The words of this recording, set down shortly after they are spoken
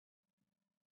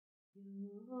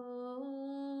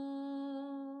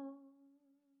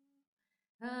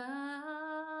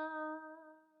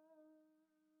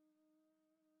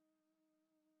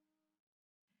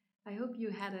I hope you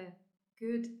had a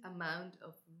good amount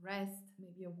of rest,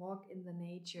 maybe a walk in the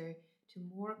nature to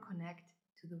more connect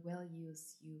to the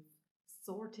values you've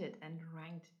sorted and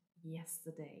ranked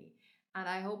yesterday. And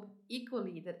I hope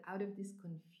equally that out of this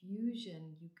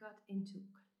confusion, you got into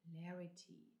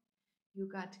clarity. You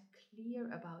got clear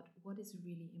about what is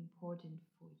really important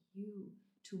for you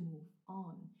to move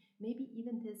on. Maybe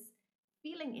even this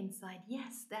feeling inside,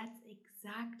 yes, that's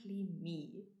exactly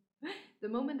me. The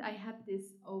moment I had this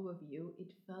overview,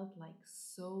 it felt like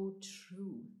so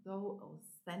true, so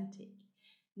authentic.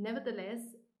 Nevertheless,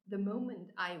 the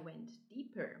moment I went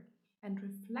deeper and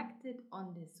reflected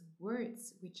on these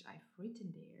words which I've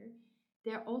written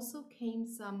there also came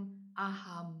some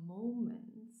aha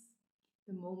moments.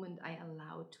 The moment I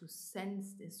allowed to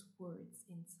sense these words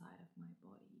inside of my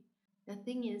body. The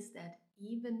thing is that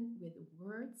even with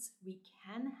words, we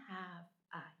can have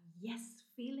a yes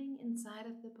feeling inside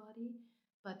of the body,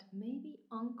 but maybe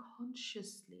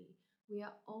unconsciously, we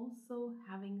are also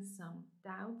having some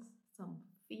doubts, some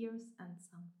fears, and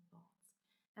some thoughts.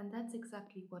 And that's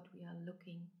exactly what we are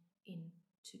looking in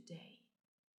today.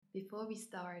 Before we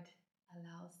start,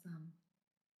 allow some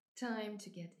time to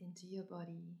get into your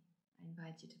body. I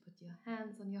invite you to put your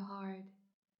hands on your heart.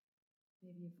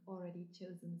 Maybe you've already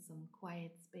chosen some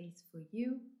quiet space for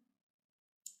you.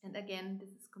 And again, this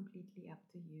is completely up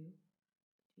to you.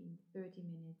 Between 30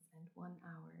 minutes and 1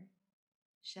 hour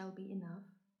shall be enough.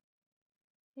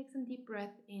 Take some deep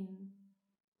breath in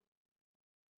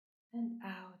and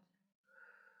out.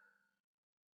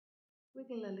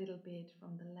 Wiggle a little bit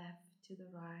from the left to the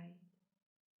right,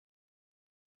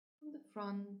 from the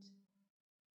front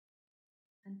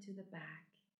and to the back.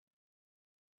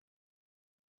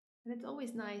 And it's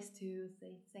always nice to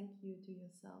say thank you to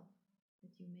yourself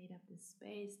that you made up this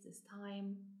space, this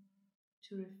time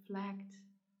to reflect,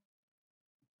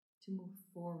 to move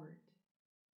forward.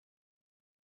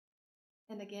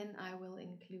 And again, I will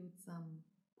include some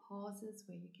pauses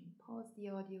where you can pause the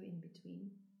audio in between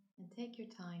and take your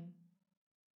time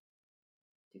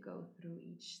to go through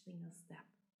each single step.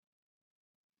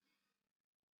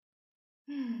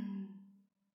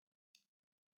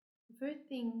 The first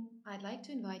thing I'd like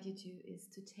to invite you to is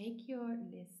to take your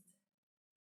list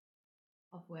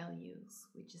of values,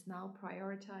 which is now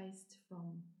prioritized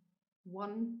from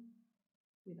 1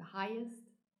 with the highest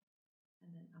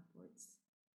and then upwards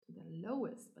to the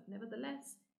lowest. But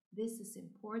nevertheless, this is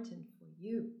important for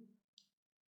you.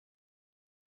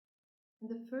 And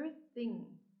the first thing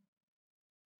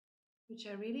which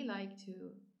I really like to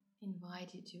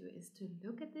invite you to is to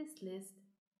look at this list,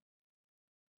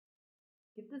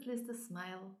 give this list a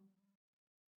smile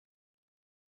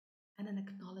and an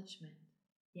acknowledgement.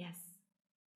 Yes.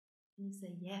 And you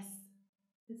say, yes,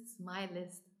 this is my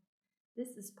list.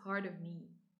 This is part of me.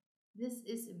 This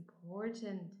is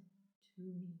important to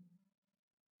me.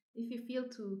 If you feel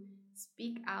to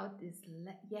speak out this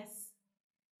yes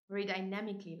very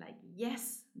dynamically, like,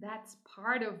 yes, that's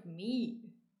part of me,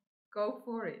 go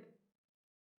for it.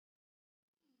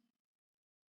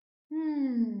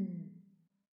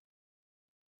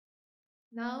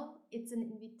 Now it's an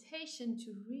invitation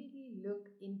to really look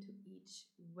into each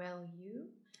value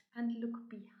and look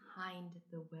behind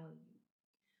the value.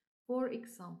 For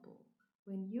example,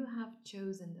 when you have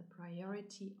chosen the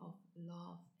priority of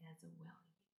love as a value,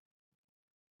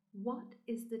 what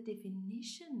is the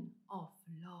definition of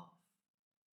love?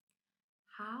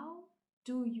 How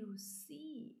do you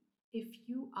see if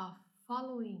you are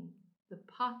following the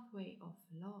pathway of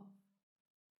love?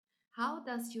 How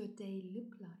does your day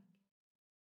look like?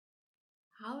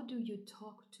 How do you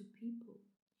talk to people?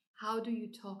 How do you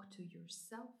talk to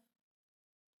yourself?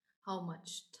 How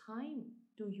much time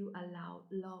do you allow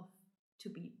love to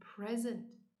be present?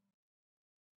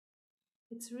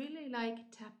 It's really like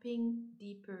tapping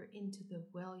deeper into the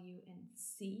value and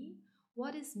see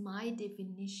what is my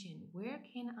definition? Where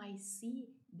can I see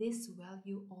this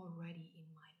value already in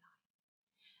my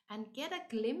life? And get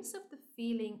a glimpse of the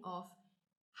feeling of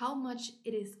how much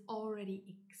it is already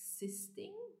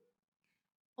existing.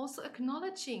 Also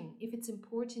acknowledging if it's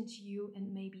important to you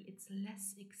and maybe it's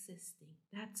less existing.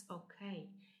 That's okay.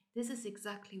 This is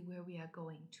exactly where we are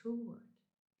going toward.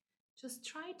 Just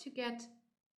try to get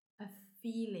a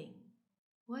feeling.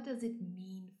 What does it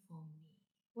mean for me?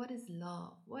 What is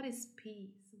love? What is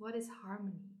peace? What is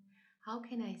harmony? How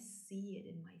can I see it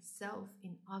in myself,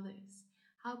 in others?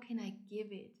 How can I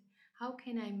give it? How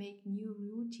can I make new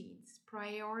routines,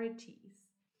 priorities?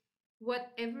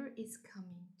 Whatever is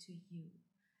coming to you.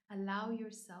 Allow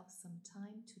yourself some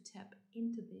time to tap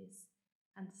into this.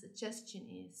 And the suggestion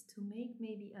is to make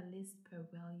maybe a list per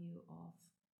value of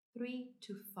 3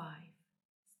 to 5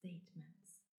 statements.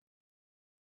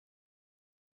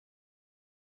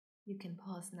 You can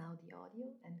pause now the audio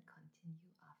and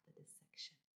continue after this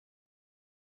section.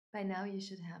 By now you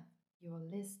should have your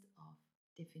list of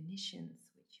definitions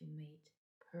which you made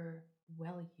per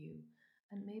value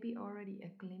and maybe already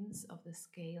a glimpse of the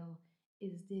scale.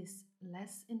 Is this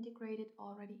less integrated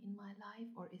already in my life,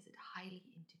 or is it highly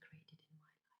integrated in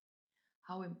my life?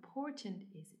 How important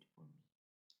is it for me?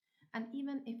 And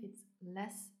even if it's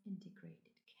less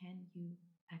integrated, can you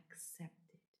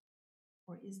accept it?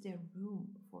 Or is there room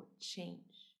for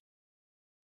change?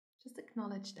 Just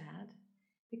acknowledge that,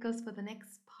 because for the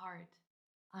next part,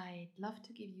 I'd love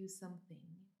to give you something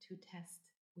to test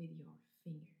with your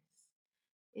fingers.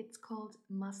 It's called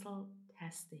muscle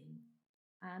testing,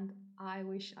 and I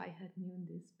wish I had known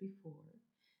this before,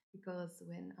 because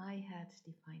when I had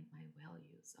defined my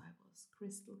values, I was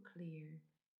crystal clear.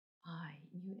 I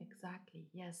knew exactly,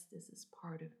 yes, this is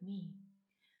part of me.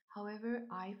 However,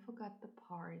 I forgot the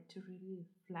part to really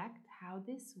reflect how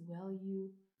this value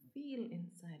feel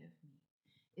inside of me.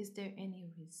 Is there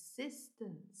any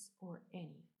resistance or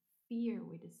any fear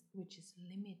which is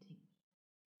limiting me?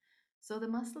 So the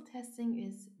muscle testing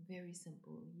is very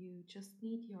simple. You just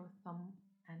need your thumb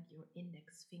and your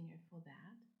index finger for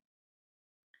that.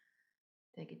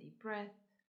 Take a deep breath.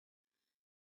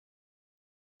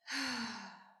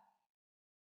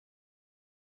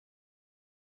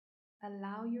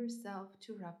 Allow yourself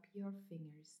to rub your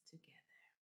fingers together.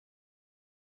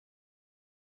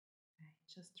 Okay,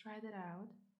 just try that out.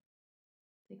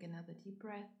 Take another deep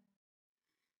breath.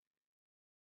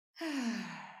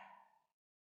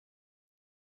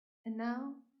 And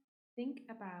now think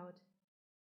about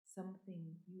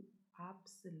something you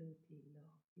absolutely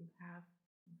love. You have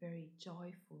very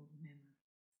joyful memories.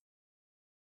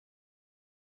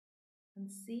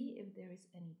 And see if there is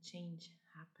any change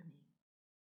happening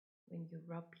when you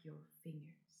rub your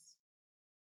fingers.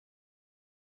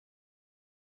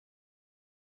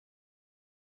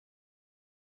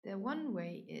 The one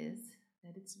way is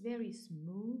that it's very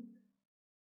smooth,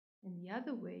 and the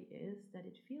other way is that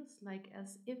it feels like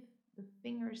as if the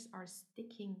fingers are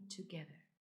sticking together.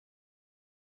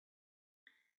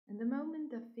 And the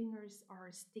moment the fingers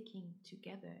are sticking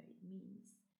together, it means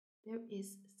there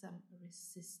is some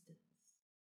resistance.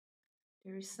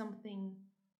 There is something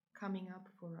coming up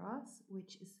for us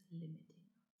which is limiting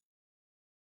us.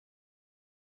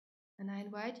 And I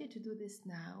invite you to do this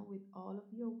now with all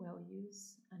of your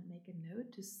values and make a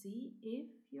note to see if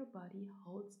your body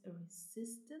holds a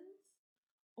resistance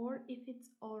or if it's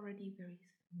already very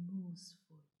smooth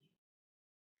for you.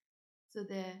 So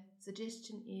the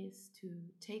suggestion is to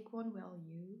take one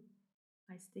value.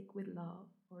 I stick with love,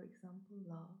 for example,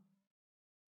 love.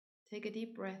 Take a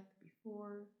deep breath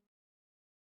before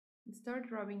and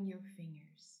start rubbing your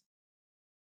fingers.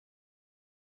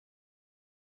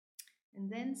 And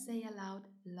then say aloud,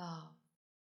 love,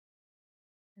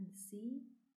 and see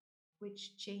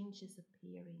which change is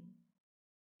appearing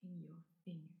in your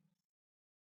fingers.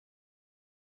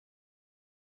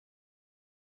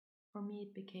 For me,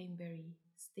 it became very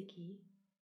sticky,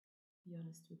 to be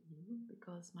honest with you,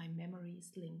 because my memory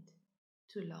is linked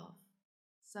to love.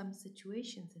 Some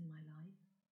situations in my life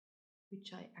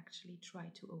which I actually try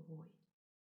to avoid.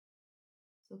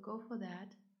 So go for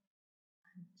that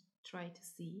and try to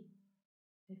see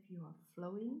if you are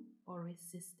flowing or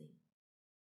resisting.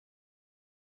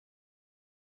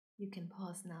 You can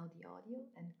pause now the audio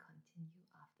and continue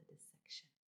after this section.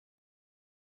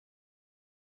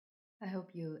 I hope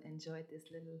you enjoyed this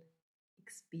little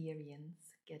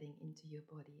experience getting into your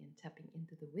body and tapping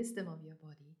into the wisdom of your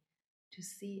body to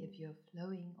see if you're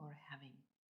flowing or having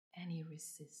any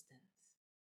resistance.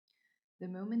 The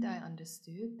moment I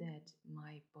understood that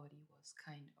my body was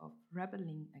kind of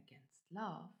rebelling against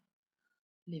love,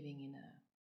 living in a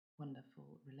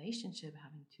wonderful relationship,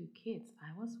 having 2 kids,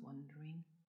 I was wondering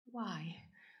why.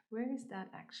 Where is that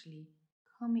actually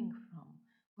coming from?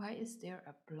 Why is there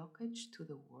a blockage to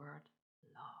the word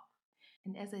love?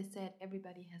 And as I said,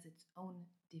 everybody has its own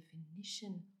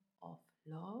definition of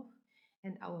love,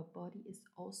 and our body is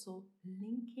also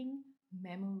linking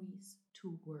memories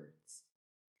to words.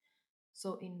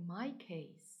 So in my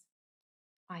case,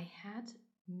 I had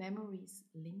memories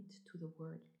linked to the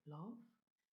word love,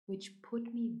 which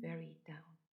put me very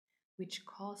down, which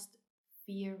caused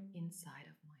fear inside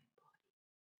of my body.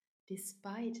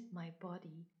 Despite my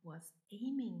body was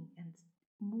aiming and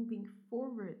moving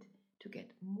forward to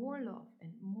get more love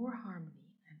and more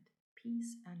harmony and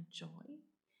peace and joy,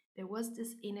 There was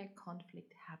this inner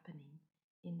conflict happening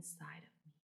inside of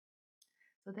me.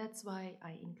 So that's why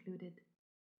I included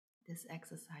this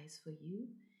exercise for you,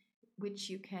 which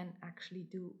you can actually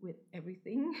do with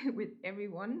everything, with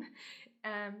everyone,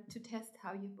 to test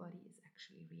how your body is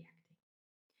actually reacting.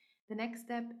 The next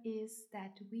step is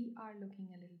that we are looking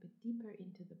a little bit deeper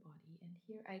into the body. And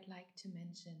here I'd like to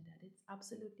mention that it's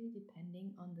absolutely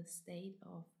depending on the state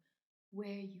of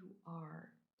where you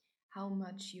are, how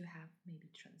much you have maybe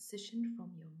transitioned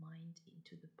from your mind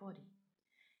into the body.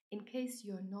 In case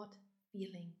you're not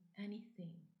feeling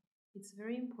anything, it's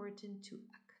very important to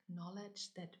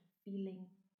acknowledge that feeling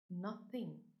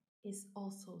nothing is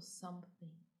also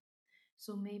something.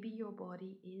 So maybe your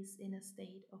body is in a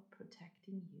state of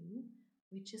protecting you,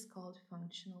 which is called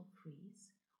functional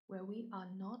freeze, where we are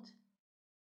not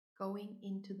going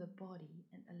into the body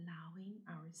and allowing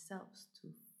ourselves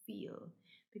to feel,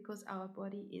 because our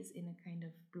body is in a kind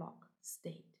of block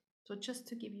state. So just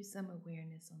to give you some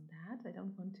awareness on that, I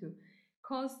don't want to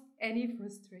cause any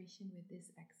frustration with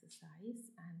this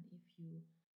exercise. And if you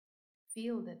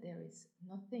feel that there is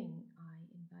nothing, I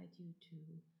invite you to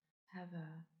have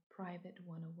a private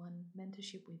one-on-one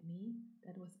mentorship with me.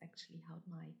 That was actually how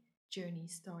my journey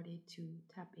started to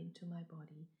tap into my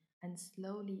body and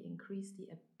slowly increase the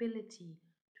ability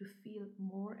to feel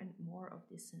more and more of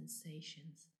the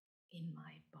sensations in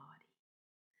my body.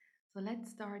 So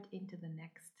let's start into the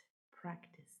next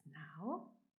practice now.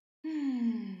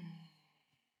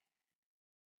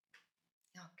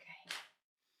 Okay.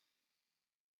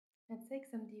 Let's take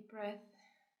some deep breath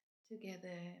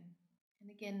together. And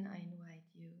again, I invite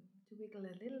you to wiggle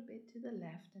a little bit to the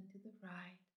left and to the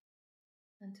right,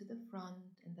 and to the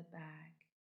front and the back.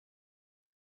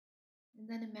 And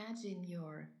then imagine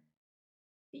your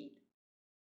feet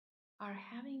are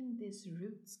having these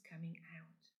roots coming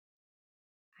out,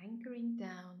 anchoring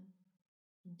down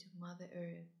into Mother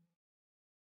Earth,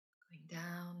 going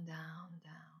down, down,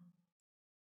 down,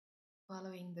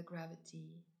 following the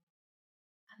gravity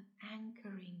and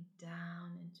anchoring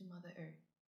down into Mother Earth.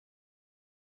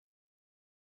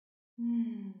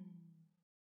 And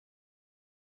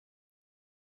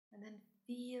then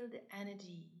feel the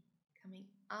energy coming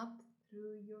up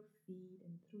through your feet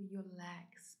and through your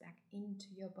legs back into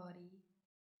your body,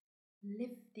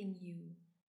 lifting you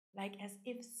like as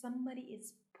if somebody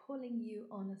is pulling you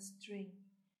on a string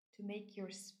to make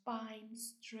your spine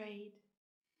straight.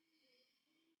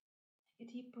 Take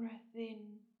a deep breath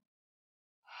in.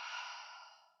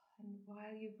 And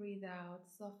while you breathe out,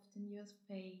 soften your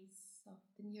face,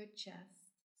 soften your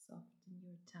chest, soften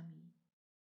your tummy.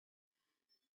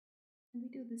 And we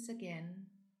do this again.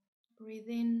 Breathe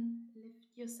in,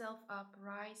 lift yourself up,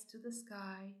 rise to the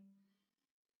sky.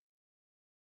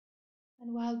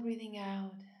 And while breathing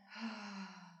out,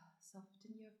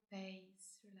 soften your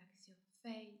face, relax your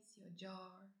face, your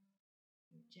jaw,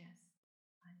 your chest,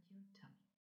 and your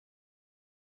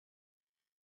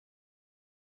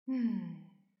tummy.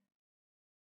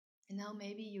 And now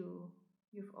maybe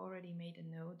you've already made a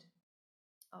note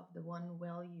of the one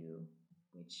value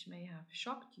which may have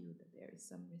shocked you, that there is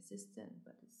some resistance,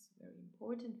 but it's very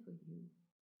important for you.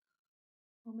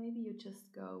 Or maybe you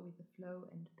just go with the flow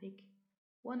and pick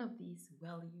one of these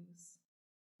values,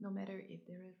 no matter if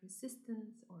there is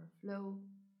resistance or flow.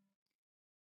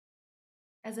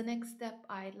 As a next step,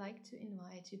 I'd like to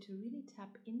invite you to really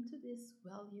tap into this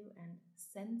value and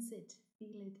sense it,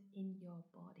 feel it in your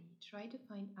body. Try to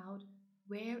find out,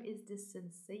 where is this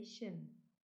sensation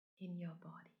in your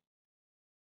body?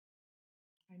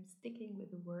 I'm sticking with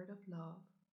the word of love,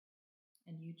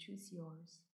 and you choose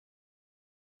yours.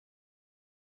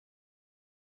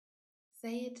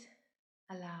 Say it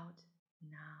aloud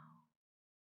now,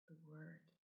 the word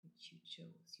which you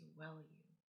chose, your value.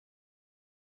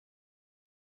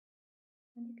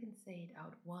 And you can say it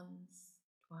out once,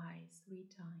 twice, 3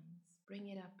 times. Bring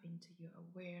it up into your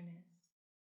awareness.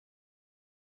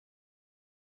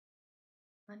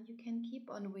 And you can keep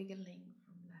on wiggling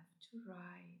from left to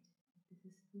right. This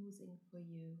is losing for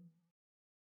you.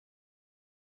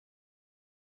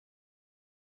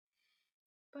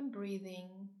 Keep on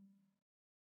breathing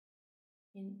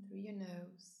in through your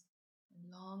nose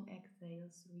and long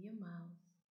exhales through your mouth.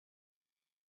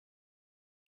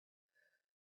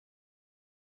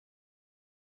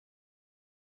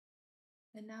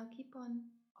 And now keep on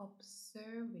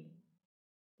observing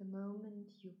the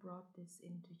moment you brought this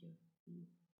into your feet.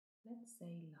 Let's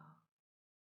say love.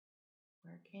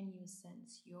 Where can you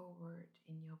sense your word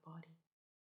in your body?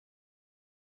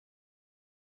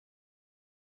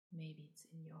 Maybe it's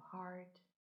in your heart,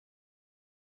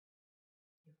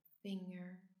 your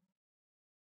finger,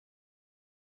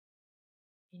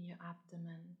 in your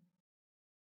abdomen,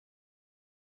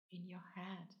 in your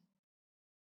head.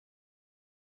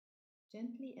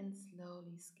 Gently and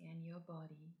slowly scan your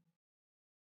body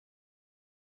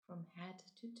from head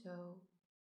to toe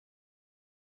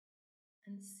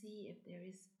and see if there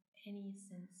is any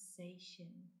sensation,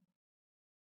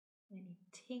 any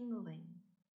tingling,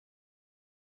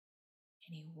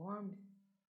 any warmth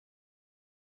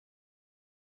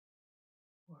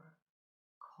or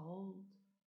cold.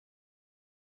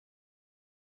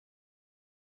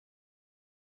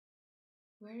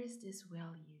 Where is this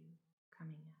value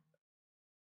coming up?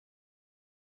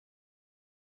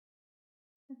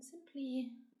 And simply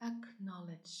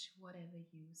acknowledge whatever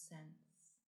you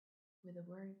sense with the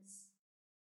words,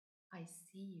 I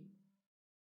see you,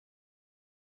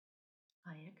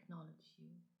 I acknowledge you.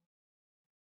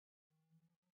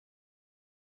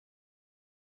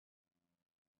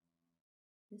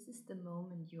 This is the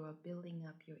moment you are building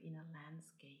up your inner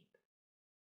landscape.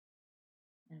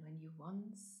 And when you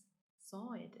once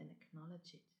saw it and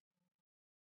acknowledge it,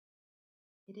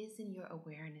 it is in your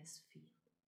awareness field.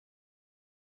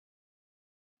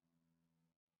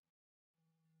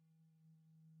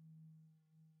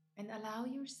 And allow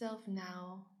yourself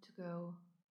now to go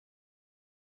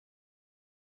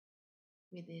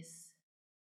with this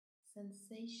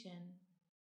sensation.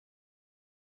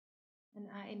 And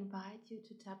I invite you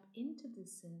to tap into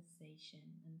this sensation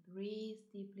and breathe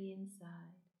deeply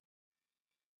inside.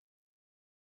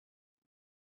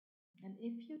 And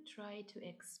if you try to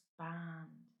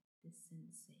expand this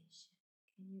sensation,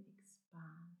 can you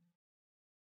expand?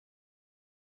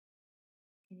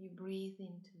 Can you breathe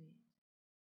into it?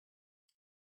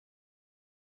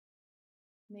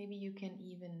 Maybe you can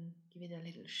even give it a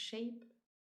little shape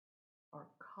or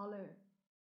color,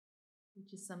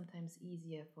 which is sometimes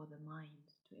easier for the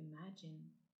mind to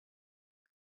imagine.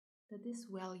 That this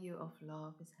value of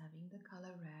love is having the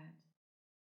color red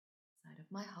inside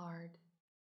of my heart.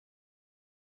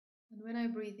 And when I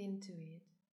breathe into it,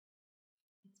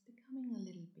 it's becoming a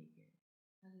little bigger,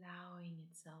 allowing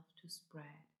itself to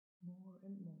spread more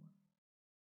and more.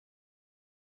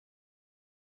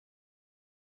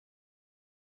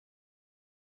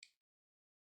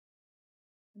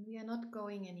 And we are not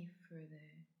going any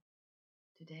further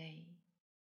today.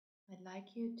 I'd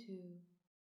like you to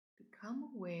become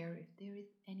aware if there is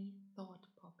any thought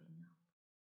popping up.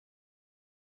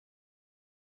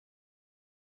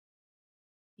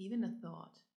 Even a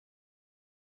thought,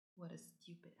 what a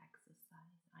stupid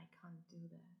exercise, I can't do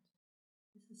that.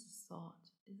 This is a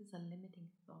thought, this is a limiting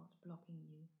thought blocking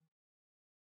you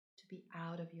to be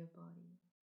out of your body.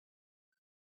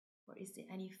 Or is there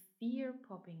any fear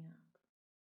popping up?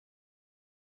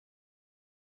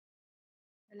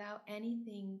 Allow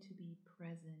anything to be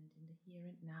present in the here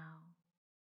and now.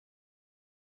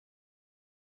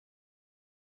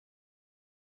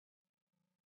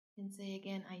 And say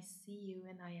again, I see you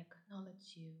and I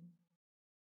acknowledge you.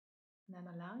 And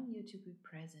I'm allowing you to be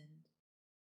present.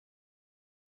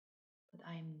 But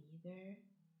I am neither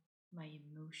my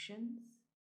emotions,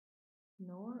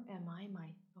 nor am I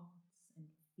my thoughts and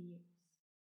fears.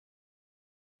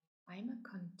 I'm a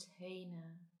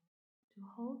container to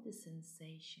hold the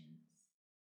sensations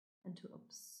and to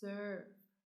observe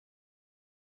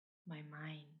my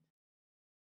mind.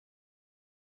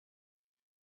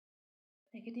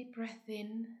 Take a deep breath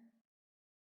in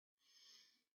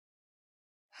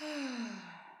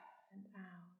and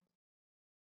out.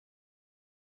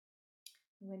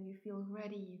 When you feel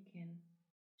ready, you can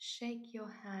shake your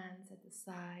hands at the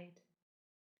side.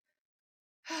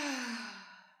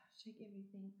 Shake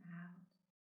everything out.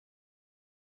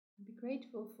 And be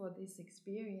grateful for this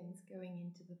experience going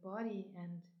into the body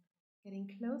and getting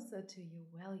closer to your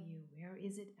value. Where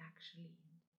is it actually?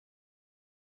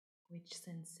 Which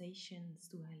sensations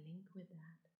do I link with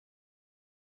that?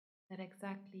 That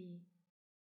exactly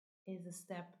is a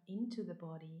step into the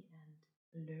body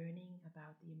and learning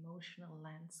about the emotional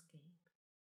landscape.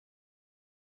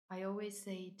 I always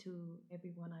say to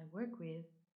everyone I work with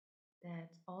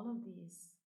that all of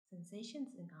these sensations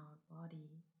in our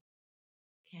body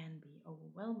can be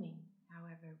overwhelming.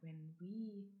 However, when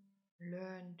we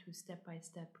learn to step by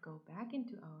step go back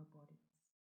into our bodies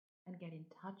and get in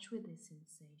touch with these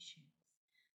sensations,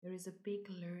 there is a big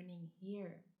learning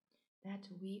here that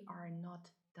we are not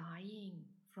dying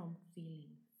from feeling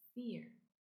fear.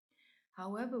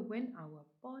 However, when our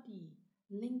body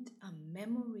linked a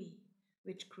memory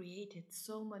which created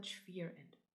so much fear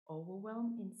and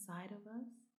overwhelm inside of us,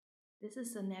 this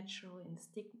is a natural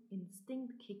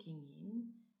instinct kicking in,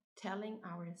 telling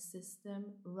our system,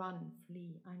 run,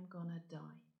 flee, I'm gonna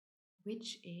die,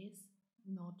 which is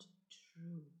not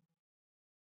true.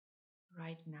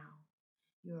 Right now.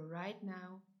 You're right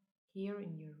now here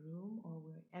in your room or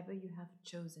wherever you have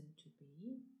chosen to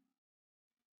be.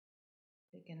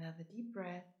 Take another deep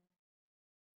breath.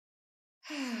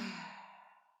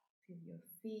 Feel your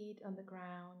feet on the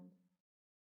ground.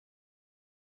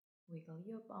 Wiggle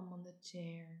your bum on the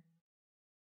chair.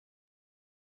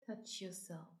 Touch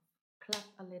yourself. Clap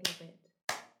a little bit.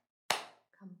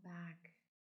 Come back.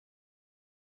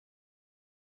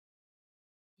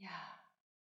 Yeah.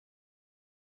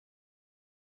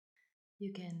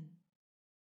 You can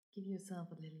give yourself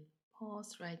a little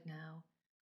pause right now.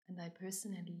 And I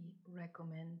personally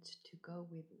recommend to go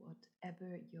with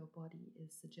whatever your body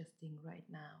is suggesting right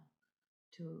now,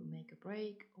 to make a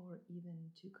break or even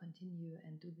to continue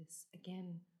and do this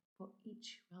again for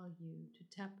each value,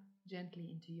 to tap gently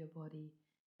into your body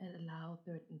and allow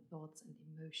certain thoughts and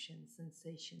emotions,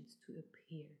 sensations to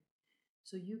appear.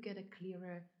 So you get a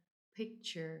clearer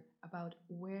picture about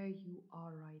where you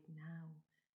are right now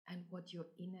and what your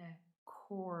inner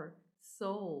core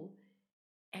soul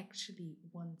actually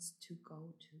wants to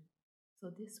go to. So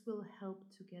this will help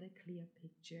to get a clear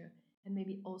picture and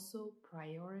maybe also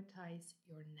prioritize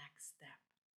your next step.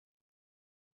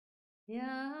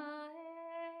 Yeah.